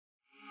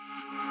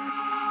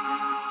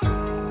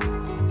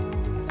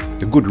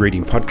Good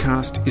Reading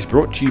Podcast is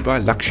brought to you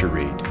by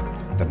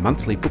LuxuryRead, the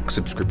monthly book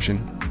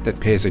subscription that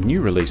pairs a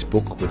new release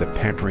book with a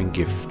pampering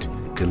gift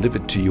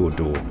delivered to your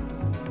door.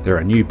 There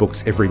are new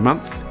books every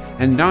month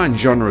and 9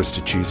 genres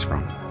to choose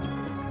from.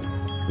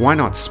 Why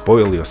not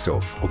spoil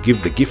yourself or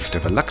give the gift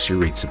of a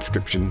LuxuryRead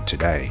subscription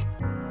today?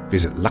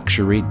 Visit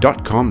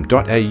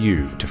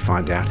luxuryread.com.au to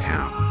find out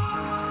how.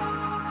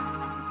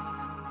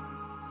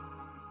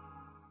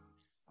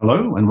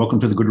 Hello and welcome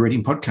to the Good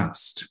Reading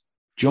Podcast.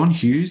 John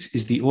Hughes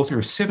is the author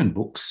of 7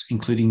 books,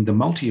 including the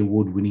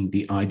multi-award-winning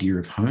The Idea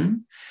of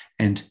Home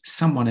and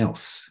Someone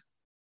Else.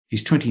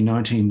 His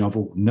 2019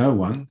 novel, No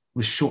One,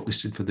 was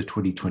shortlisted for the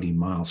 2020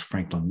 Miles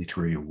Franklin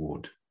Literary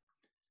Award.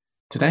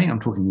 Today, I'm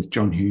talking with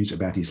John Hughes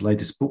about his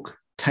latest book,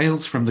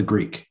 Tales from the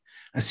Greek,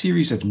 a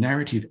series of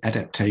narrative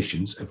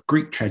adaptations of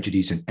Greek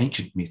tragedies and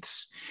ancient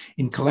myths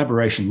in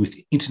collaboration with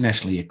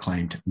internationally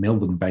acclaimed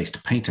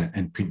Melbourne-based painter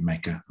and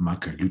printmaker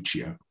Marco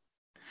Luccio.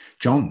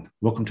 John,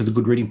 welcome to the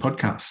Good Reading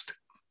Podcast.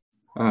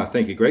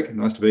 Thank you, Greg.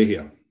 Nice to be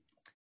here.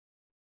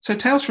 So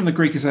Tales from the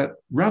Greek is a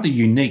rather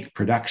unique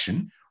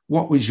production.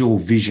 What was your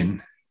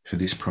vision for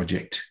this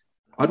project?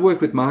 I'd worked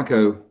with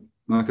Marco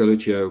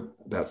Luccio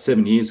about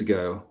 7 years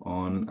ago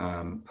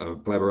on a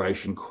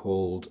collaboration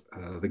called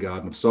The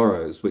Garden of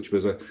Sorrows, which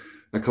was a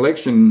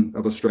collection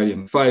of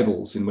Australian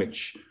fables in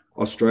which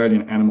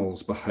Australian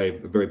animals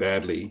behave very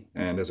badly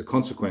and as a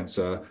consequence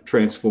are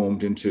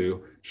transformed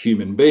into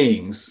human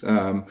beings.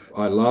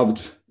 I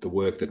loved the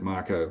work that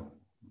Marco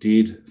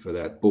did for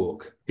that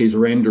book. His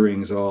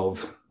renderings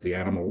of the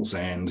animals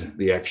and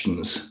the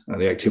actions,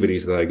 the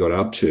activities that they got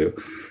up to.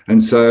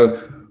 And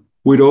so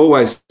we'd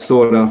always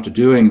thought after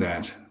doing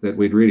that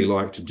we'd really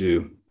like to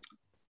do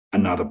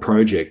another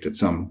project at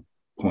some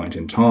point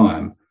in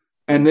time.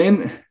 And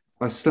then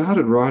I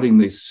started writing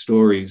these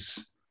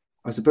stories,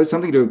 I suppose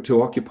something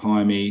to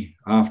occupy me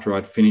after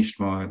I'd finished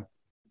my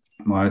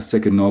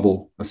second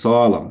novel,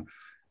 Asylum.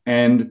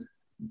 And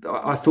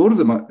I thought of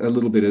them a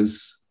little bit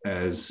as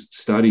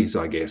studies,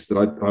 I guess,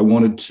 that I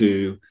wanted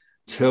to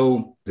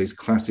tell these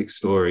classic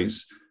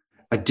stories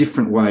a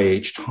different way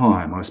each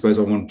time. I suppose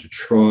I wanted to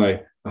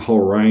try a whole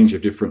range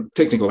of different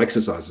technical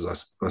exercises,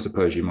 I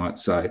suppose you might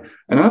say.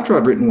 And after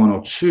I'd written 1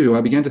 or 2,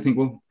 I began to think,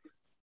 well,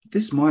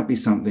 this might be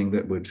something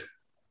that would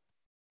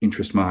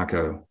interest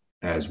Marco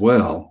as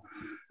well.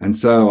 And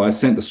so I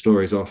sent the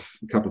stories off,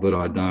 a couple that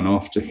I'd done,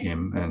 off to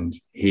him, and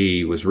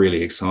he was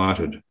really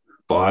excited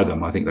by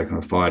them. I think they kind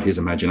of fired his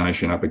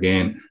imagination up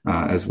again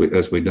as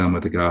we'd done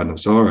with The Garden of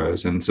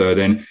Sorrows. And so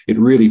then it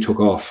really took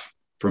off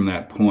from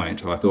that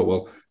point. I thought,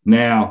 well,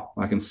 now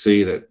I can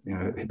see that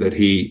that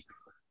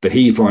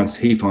he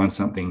finds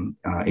something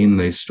in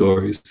these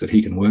stories that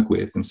he can work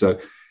with. And so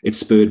it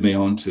spurred me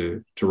on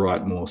to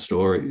write more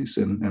stories.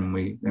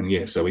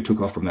 So we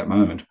took off from that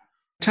moment.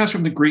 Tales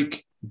from the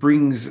Greek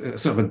brings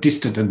sort of a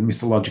distant and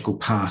mythological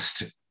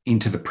past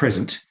into the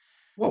present.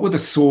 What were the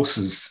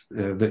sources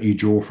that you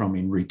draw from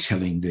in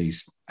retelling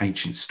these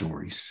ancient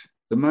stories?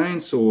 The main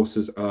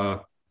sources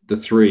are the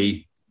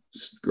 3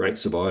 great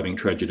surviving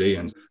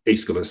tragedians,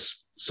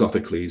 Aeschylus,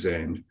 Sophocles,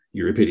 and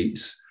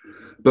Euripides.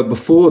 But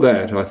before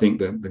that, I think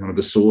the kind of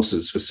the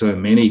sources for so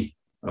many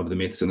of the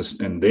myths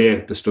and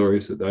the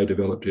stories that they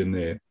developed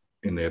in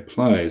their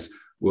plays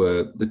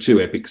were the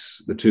 2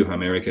 epics, the 2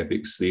 Homeric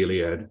epics, the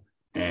Iliad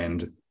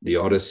and the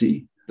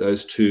Odyssey,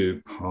 those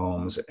 2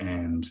 poems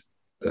and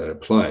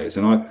plays.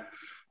 And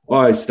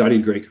I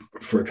studied Greek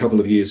for a couple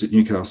of years at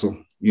Newcastle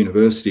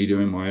University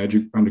during my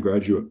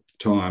undergraduate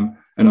time,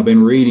 and I've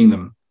been reading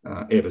them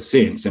ever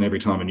since. And every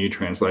time a new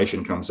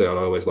translation comes out,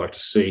 I always like to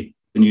see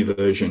the new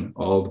version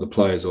of the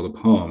plays or the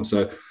poems.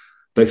 So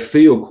they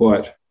feel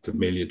quite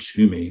familiar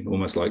to me,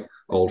 almost like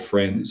old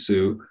friends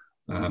who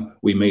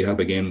we meet up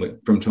again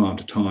from time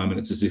to time, and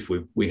it's as if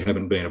we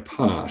haven't been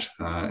apart.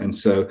 And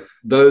so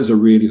those are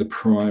really the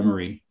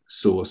primary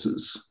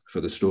sources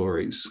for the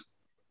stories.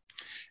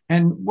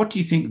 And what do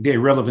you think their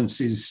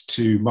relevance is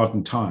to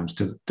modern times,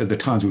 to the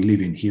times we live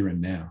in here and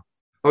now?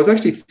 I was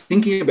actually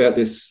thinking about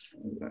this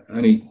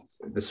only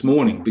this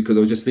morning because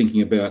I was just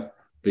thinking about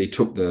the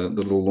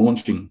little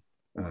launching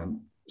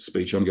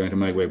speech I'm going to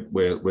make.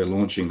 We're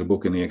launching the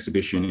book in the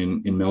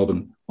exhibition in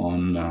Melbourne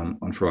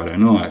on Friday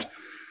night.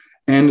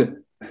 And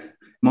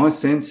my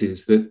sense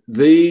is that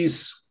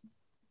these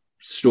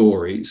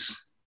stories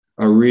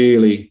are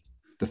really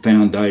the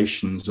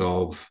foundations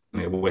of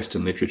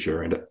Western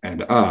literature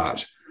and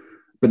art.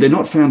 But they're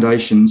not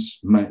foundations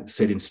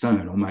set in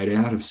stone or made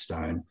out of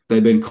stone.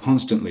 They've been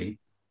constantly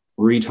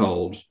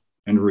retold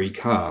and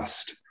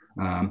recast.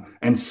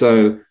 And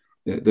so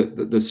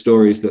the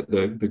stories that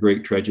the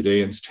Greek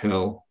tragedians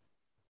tell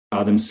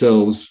are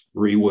themselves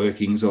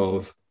reworkings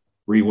of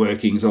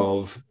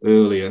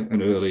earlier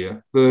and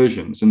earlier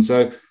versions. And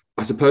so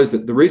I suppose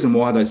that the reason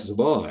why they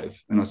survive,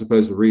 and I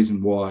suppose the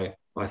reason why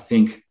I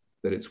think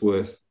that it's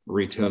worth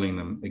retelling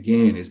them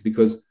again, is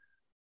because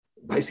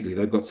basically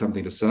they've got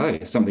something to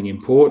say, something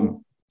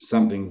important,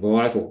 something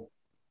vital,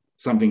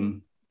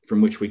 something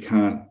from which we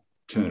can't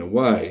turn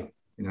away.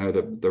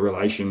 The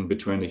relation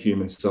between the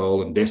human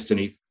soul and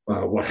destiny,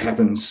 what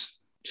happens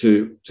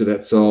to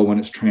that soul when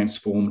it's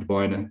transformed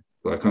by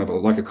a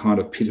kind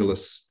of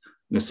pitiless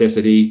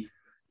necessity.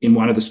 In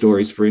one of the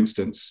stories, for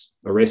instance,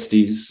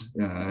 Orestes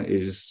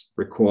is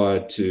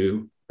required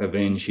to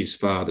avenge his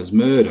father's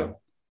murder,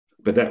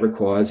 but that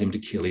requires him to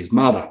kill his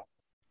mother.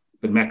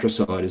 But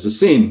matricide is a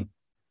sin.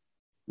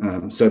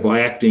 So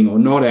by acting or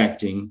not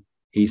acting,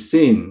 he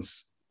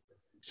sins.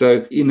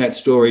 So in that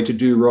story, to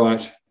do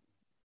right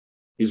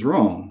is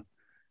wrong.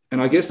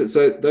 And I guess it's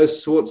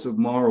those sorts of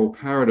moral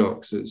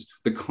paradoxes,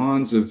 the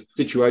kinds of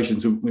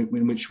situations in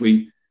which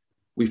we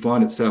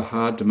find it so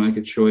hard to make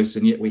a choice,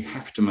 and yet we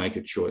have to make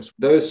a choice.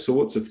 Those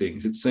sorts of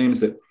things, it seems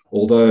that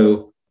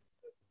although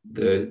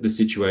the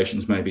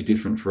situations may be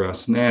different for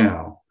us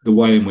now, the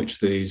way in which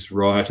these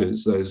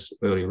writers, those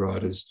early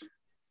writers,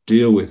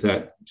 deal with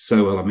that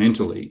so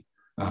elementally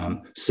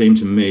seem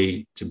to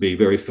me to be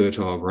very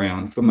fertile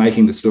ground for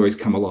making the stories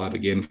come alive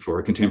again for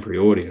a contemporary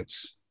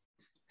audience.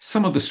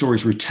 Some of the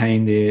stories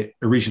retain their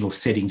original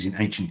settings in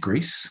ancient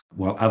Greece,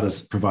 while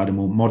others provide a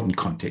more modern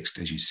context,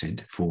 as you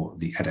said, for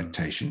the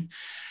adaptation.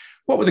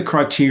 What were the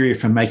criteria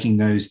for making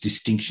those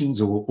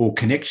distinctions or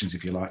connections,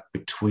 if you like,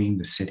 between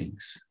the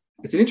settings?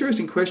 It's an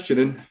interesting question,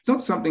 and it's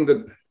not something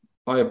that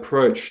I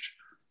approached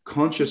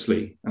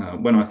consciously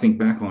when I think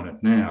back on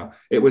it now.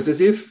 It was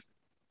as if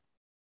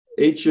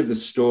each of the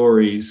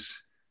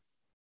stories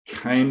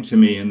came to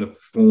me in the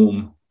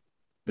form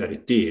that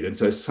it did. And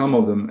so some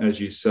of them, as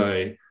you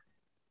say,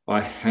 I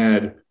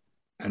had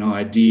an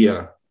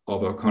idea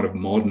of a kind of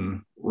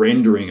modern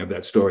rendering of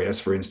that story,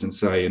 as for instance,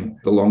 say, in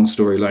the long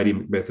story Lady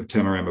Macbeth of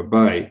Tamarama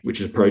Bay,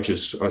 which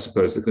approaches, I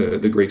suppose,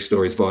 the Greek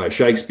stories via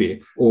Shakespeare,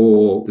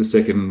 or the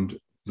second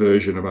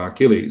version of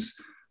Aeschylus.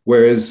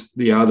 Whereas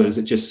the others,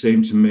 it just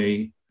seemed to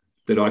me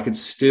that I could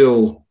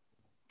still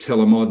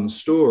tell a modern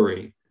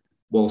story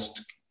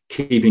whilst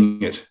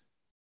keeping it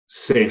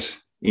set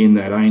in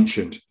that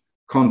ancient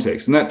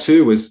context. And that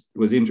too was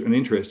an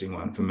interesting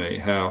one for me,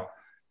 how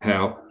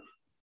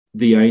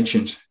the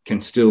ancient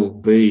can still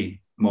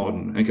be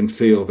modern and can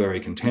feel very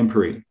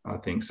contemporary, I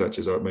think, such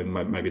as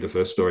maybe the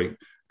first story,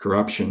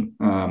 Corruption,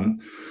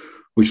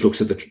 which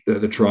looks at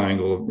the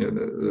triangle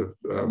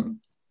of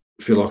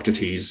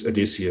Philoctetes,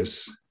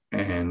 Odysseus,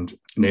 and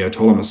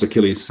Neoptolemus,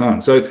 Achilles' son.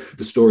 So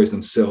the stories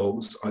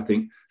themselves, I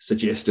think,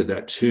 suggested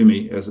that to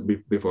me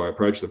before I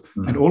approached them.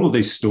 And all of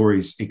these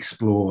stories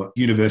explore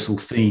universal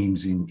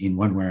themes in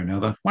one way or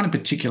another. One in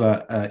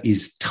particular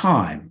is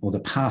time, or the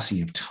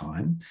passing of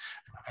time.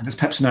 And it's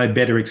perhaps no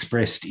better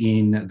expressed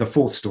in the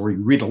fourth story,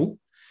 Riddle.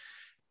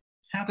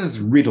 How does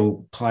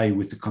Riddle play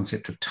with the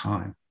concept of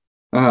time?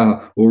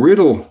 Well,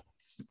 Riddle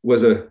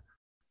was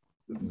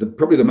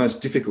probably the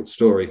most difficult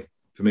story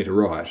for me to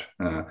write.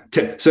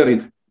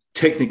 Certainly,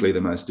 technically the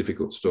most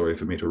difficult story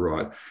for me to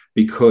write,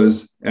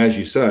 because, as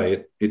you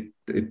say,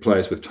 it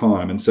plays with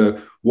time. And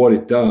so what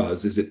it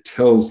does is it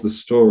tells the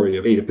story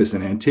of Oedipus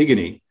and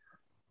Antigone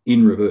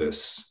in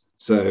reverse.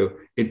 So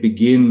it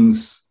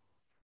begins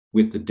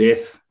with the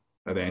death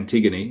of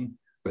Antigone,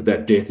 but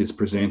that death is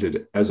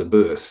presented as a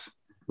birth.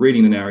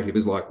 Reading the narrative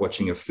is like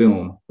watching a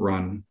film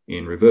run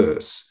in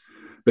reverse.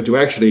 But to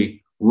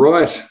actually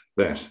write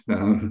that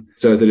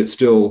so that it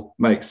still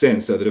makes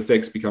sense, so that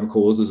effects become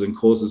causes and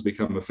causes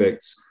become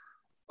effects,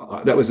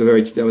 that was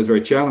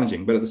very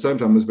challenging, but at the same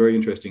time, it was a very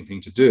interesting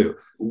thing to do.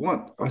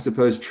 What, I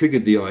suppose,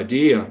 triggered the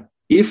idea,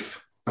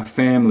 if a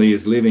family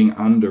is living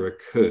under a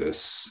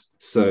curse,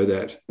 so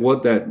that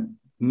what that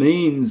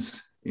means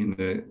in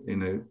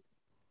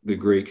the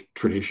Greek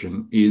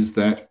tradition is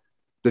that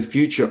the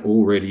future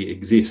already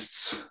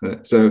exists.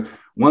 So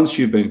once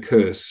you've been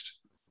cursed,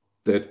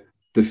 that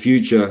the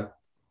future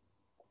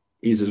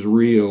is as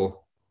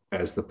real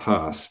as the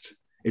past.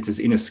 It's as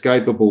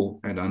inescapable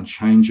and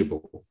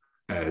unchangeable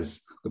as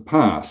the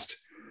past.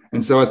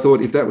 And so I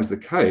thought, if that was the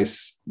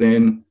case,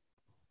 then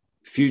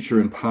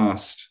future and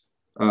past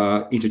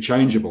are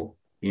interchangeable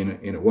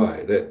in a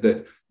way.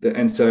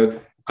 And so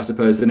I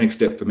suppose the next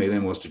step for me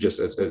then was to just,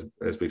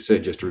 as we've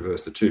said, just to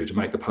reverse the two, to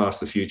make the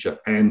past the future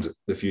and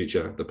the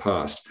future the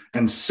past,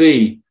 and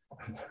see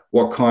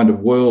what kind of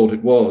world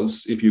it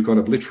was if you kind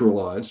of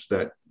literalized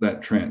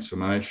that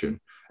transformation.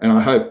 And I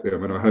hope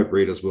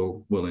readers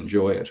will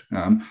enjoy it.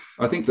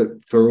 I think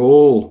that for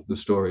all the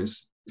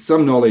stories,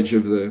 some knowledge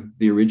of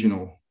the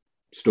original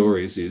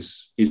stories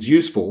is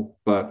useful,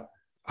 but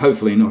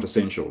hopefully not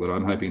essential. That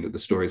I'm hoping that the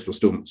stories will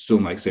still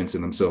make sense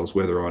in themselves,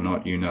 whether or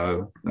not you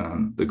know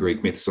the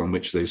Greek myths on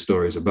which these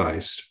stories are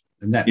based.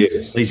 And that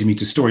leads me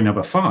to story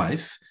number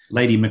 5,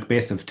 Lady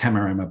Macbeth of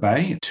Tamarama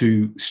Bay.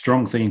 2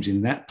 strong themes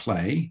in that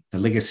play, the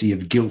legacy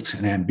of guilt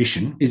and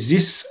ambition. Is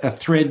this a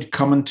thread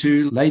common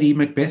to Lady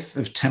Macbeth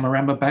of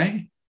Tamarama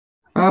Bay?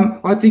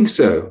 I think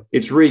so.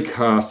 It's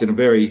recast in a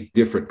very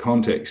different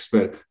context,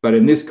 but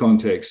in this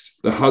context,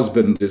 the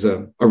husband is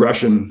a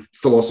Russian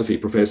philosophy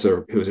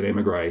professor who is an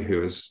emigre,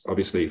 who has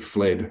obviously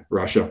fled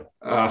Russia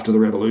after the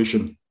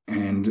revolution.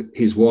 And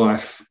his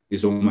wife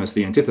is almost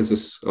the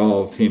antithesis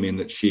of him, in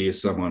that she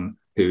is someone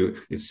who,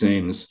 it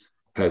seems,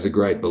 has a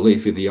great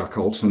belief in the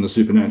occult and the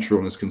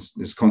supernatural, and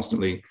is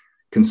constantly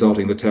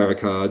consulting the tarot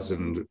cards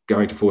and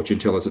going to fortune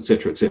tellers, et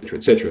cetera, et cetera,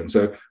 et cetera. And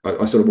so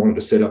I sort of wanted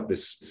to set up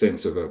this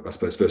sense of, I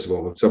suppose, first of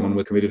all, of someone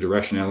with committed to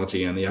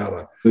rationality and the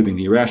other living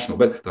the irrational.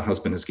 But the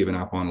husband has given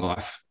up on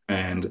life,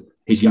 and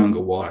his younger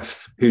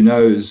wife, who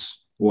knows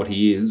what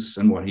he is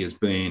and what he has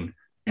been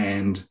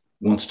and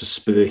wants to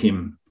spur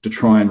him to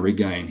try and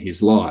regain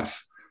his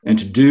life. And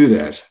to do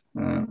that,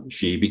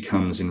 she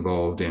becomes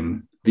involved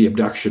in the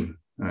abduction.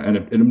 And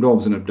it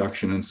involves an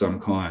abduction in some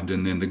kind,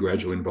 and then the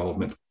gradual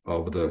involvement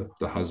of the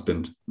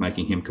husband,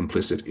 making him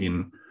complicit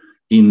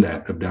in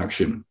that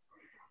abduction.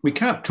 We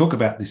can't talk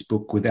about this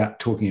book without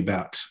talking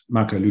about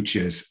Marco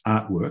Luccio's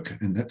artwork,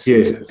 and that's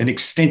an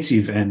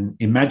extensive and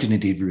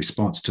imaginative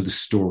response to the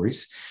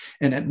stories.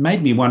 And it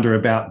made me wonder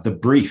about the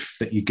brief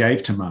that you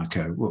gave to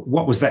Marco.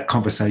 What was that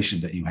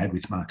conversation that you had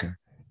with Marco?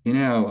 In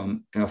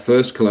our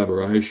first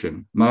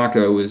collaboration,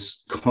 Marco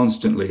was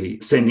constantly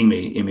sending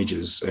me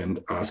images and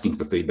asking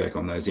for feedback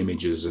on those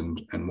images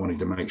and wanting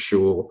to make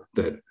sure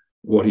that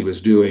what he was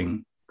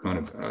doing kind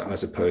of, I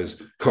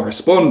suppose,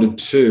 corresponded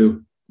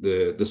to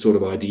the sort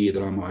of idea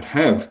that I might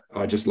have.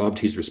 I just loved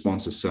his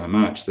responses so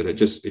much that it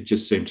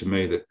just seemed to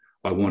me that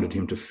I wanted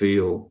him to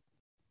feel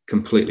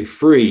completely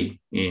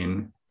free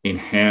in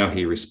how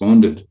he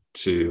responded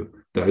to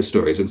those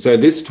stories. And so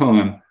this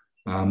time,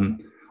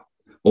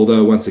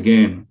 although once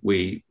again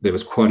there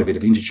was quite a bit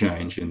of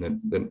interchange in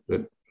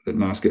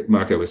that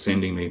Marco was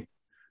sending me,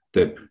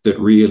 that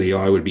really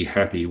I would be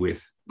happy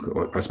with,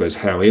 I suppose,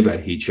 however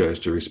he chose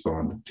to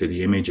respond to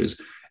the images.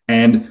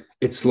 And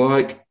it's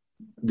like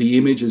the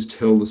images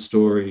tell the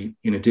story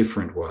in a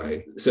different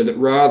way, so that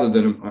rather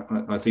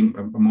than, I think,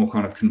 a more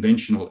kind of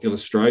conventional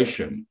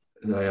illustration,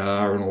 they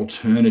are an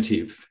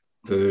alternative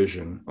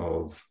version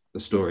of the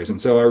stories. And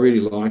so I really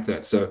like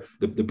that. So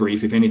the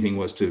brief, if anything,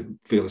 was to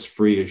feel as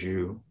free as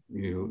you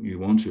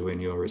want to in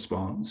your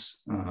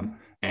response,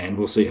 and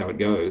we'll see how it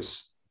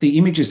goes. The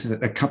images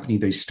that accompany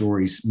these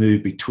stories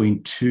move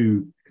between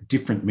two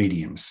different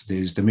mediums.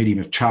 There's the medium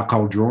of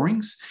charcoal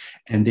drawings,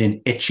 and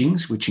then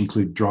etchings, which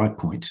include dry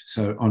point.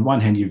 So on one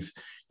hand, you've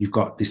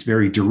got this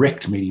very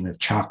direct medium of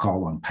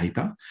charcoal on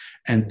paper,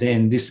 and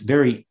then this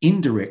very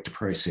indirect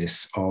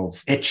process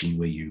of etching,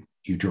 where you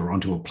draw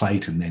onto a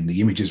plate and then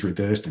the image is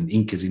reversed and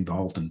ink is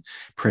involved and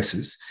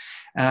presses.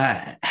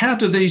 How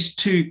do these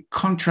two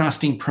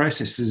contrasting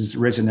processes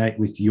resonate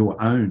with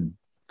your own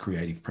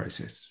creative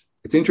process?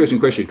 It's an interesting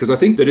question, because I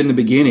think that in the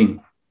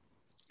beginning,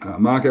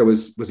 Marco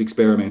was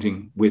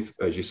experimenting with,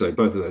 as you say,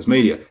 both of those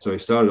media. So he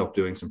started off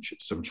doing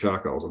some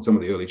charcoals, and some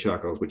of the early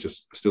charcoals, which are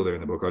still there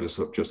in the book, I just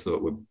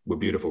thought were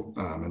beautiful,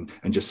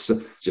 and just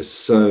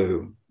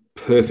so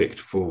perfect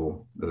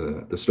for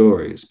the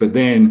stories. But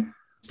then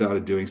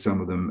started doing some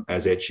of them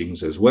as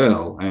etchings as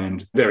well,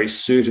 and very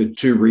suited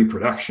to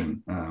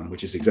reproduction,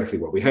 which is exactly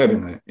what we have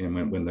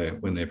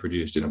when they're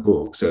produced in a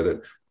book. So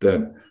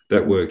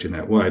that worked in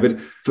that way. But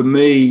for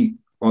me,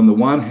 on the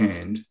one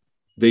hand,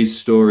 these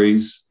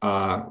stories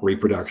are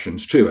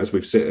reproductions too, as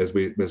we've said,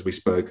 as we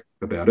spoke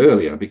about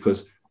earlier,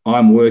 because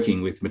I'm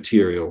working with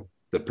material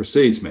that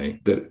precedes me,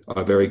 that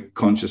I very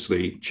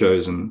consciously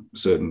chosen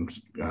certain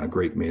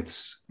Greek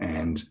myths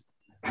and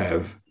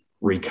have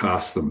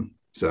recast them.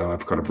 So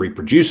I've kind of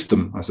reproduced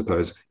them, I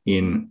suppose,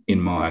 in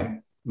my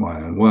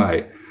own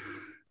way.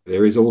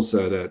 There is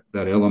also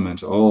that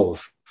element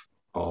of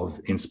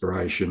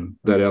inspiration,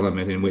 that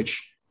element in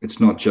which it's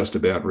not just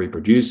about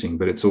reproducing,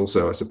 but it's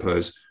also, I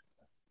suppose,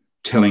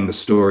 telling the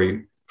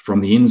story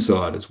from the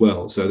inside as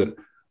well. So that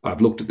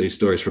I've looked at these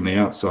stories from the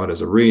outside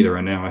as a reader,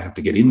 and now I have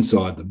to get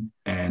inside them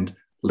and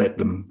let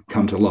them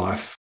come to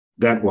life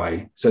that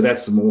way. So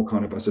that's the more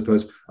kind of, I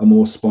suppose, a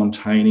more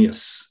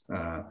spontaneous,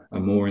 a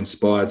more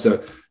inspired.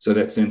 So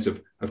that sense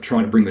of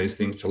trying to bring these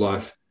things to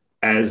life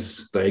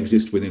as they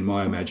exist within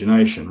my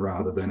imagination,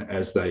 rather than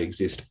as they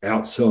exist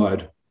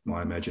outside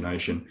my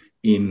imagination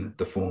in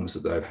the forms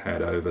that they've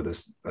had over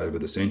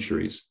the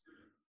centuries.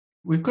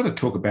 We've got to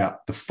talk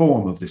about the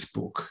form of this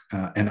book.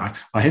 And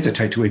I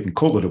hesitate to even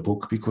call it a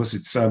book, because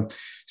it's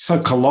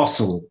so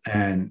colossal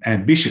and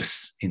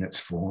ambitious in its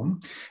form.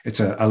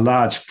 It's a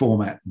large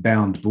format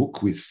bound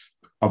book with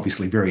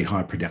obviously very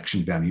high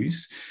production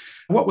values.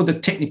 What were the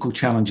technical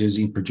challenges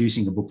in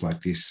producing a book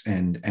like this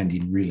and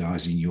in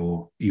realising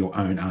your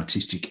own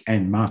artistic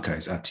and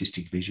Marco's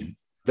artistic vision?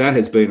 That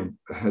has been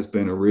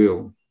a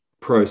real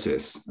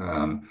process.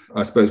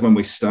 I suppose when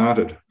we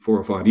started 4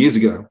 or 5 years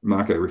ago,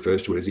 Marco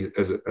refers to it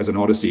as an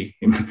odyssey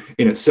in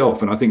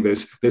itself, and I think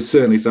there's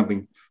certainly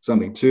something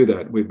to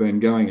that. We've been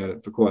going at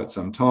it for quite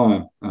some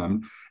time,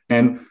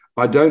 and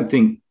I don't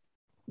think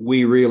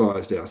we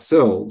realised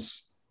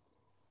ourselves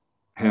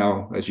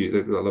how, as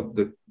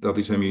the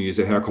lovely term you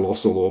use, how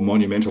colossal or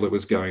monumental it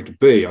was going to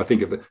be. I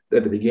think at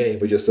the beginning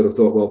we just sort of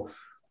thought, well,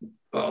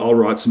 I'll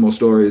write some more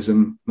stories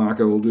and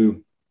Marco will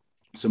do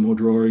some more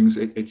drawings,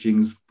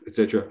 etchings,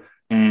 etc.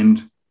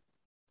 And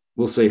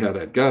we'll see how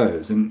that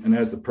goes. And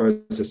as the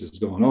process has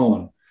gone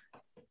on,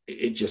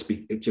 it just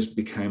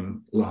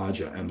became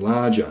larger and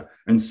larger.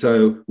 And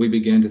so we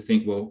began to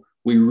think, well,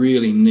 we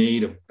really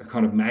need a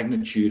kind of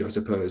magnitude, I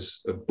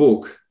suppose, of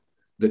book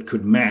that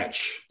could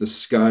match the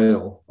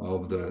scale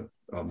of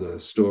the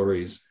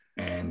stories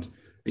and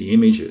the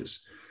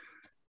images.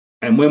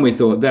 And when we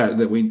thought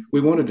that we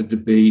wanted it to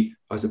be,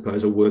 I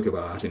suppose, a work of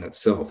art in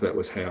itself. That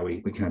was how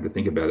we came to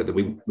think about it, that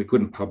we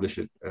couldn't publish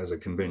it as a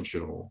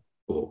conventional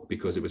book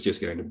because it was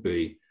just going to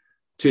be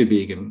too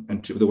big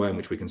and the way in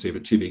which we conceive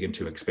it, too big and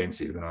too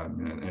expensive.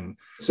 And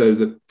so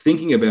the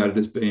thinking about it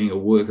as being a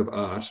work of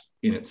art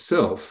in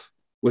itself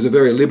was a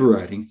very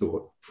liberating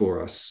thought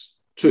for us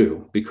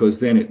too, because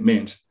then it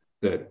meant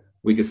that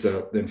we could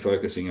start then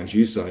focusing, as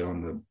you say,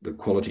 on the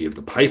quality of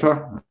the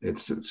paper.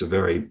 It's a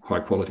very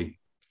high quality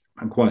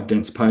and quite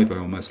dense paper,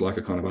 almost like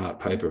a kind of art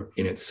paper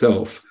in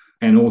itself.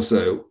 And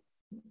also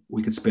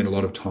we could spend a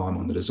lot of time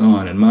on the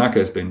design. And Marco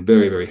has been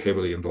very, very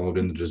heavily involved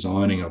in the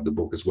designing of the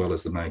book as well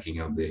as the making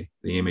of the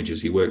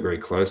images. He worked very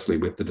closely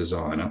with the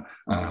designer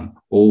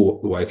all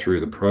the way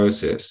through the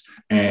process.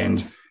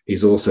 And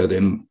he's also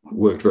then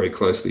worked very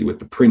closely with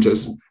the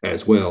printers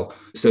as well.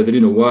 So that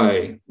in a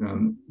way,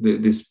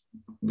 this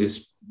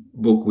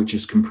book, which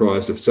is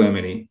comprised of so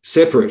many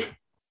separate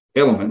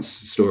elements,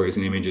 stories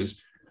and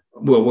images,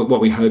 well,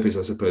 what we hope is,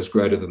 I suppose,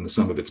 greater than the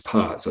sum of its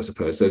parts, I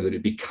suppose, so that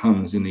it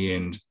becomes in the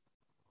end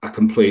a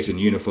complete and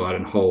unified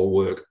and whole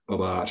work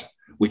of art,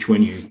 which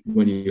when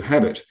you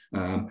have it,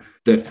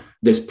 that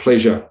there's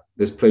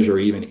pleasure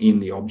even in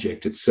the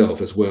object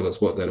itself as well as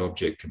what that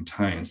object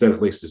contains. That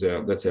at least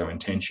that's our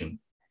intention.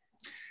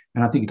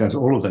 And I think it does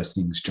all of those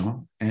things,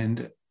 John.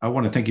 And I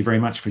want to thank you very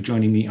much for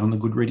joining me on the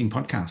Good Reading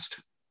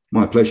Podcast.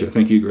 My pleasure.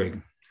 Thank you,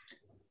 Greg.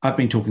 I've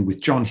been talking with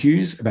John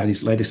Hughes about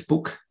his latest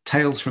book,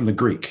 Tales from the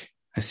Greek,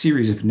 a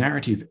series of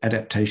narrative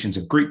adaptations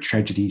of Greek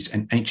tragedies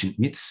and ancient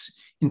myths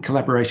in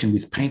collaboration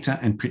with painter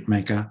and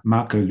printmaker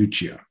Marco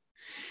Luccio.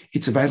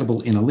 It's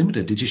available in a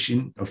limited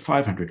edition of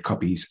 500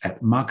 copies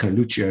at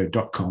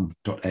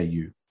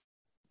marcoluccio.com.au.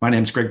 My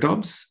name's Greg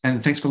Dobbs,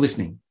 and thanks for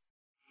listening.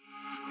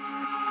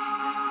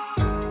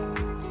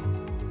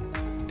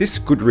 This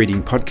Good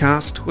Reading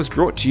podcast was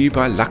brought to you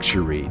by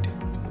LuxuryRead.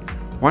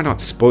 Why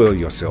not spoil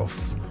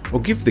yourself or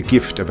give the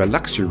gift of a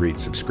LuxuryRead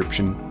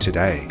subscription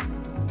today?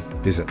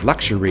 Visit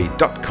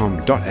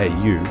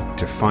luxuryread.com.au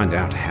to find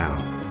out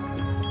how.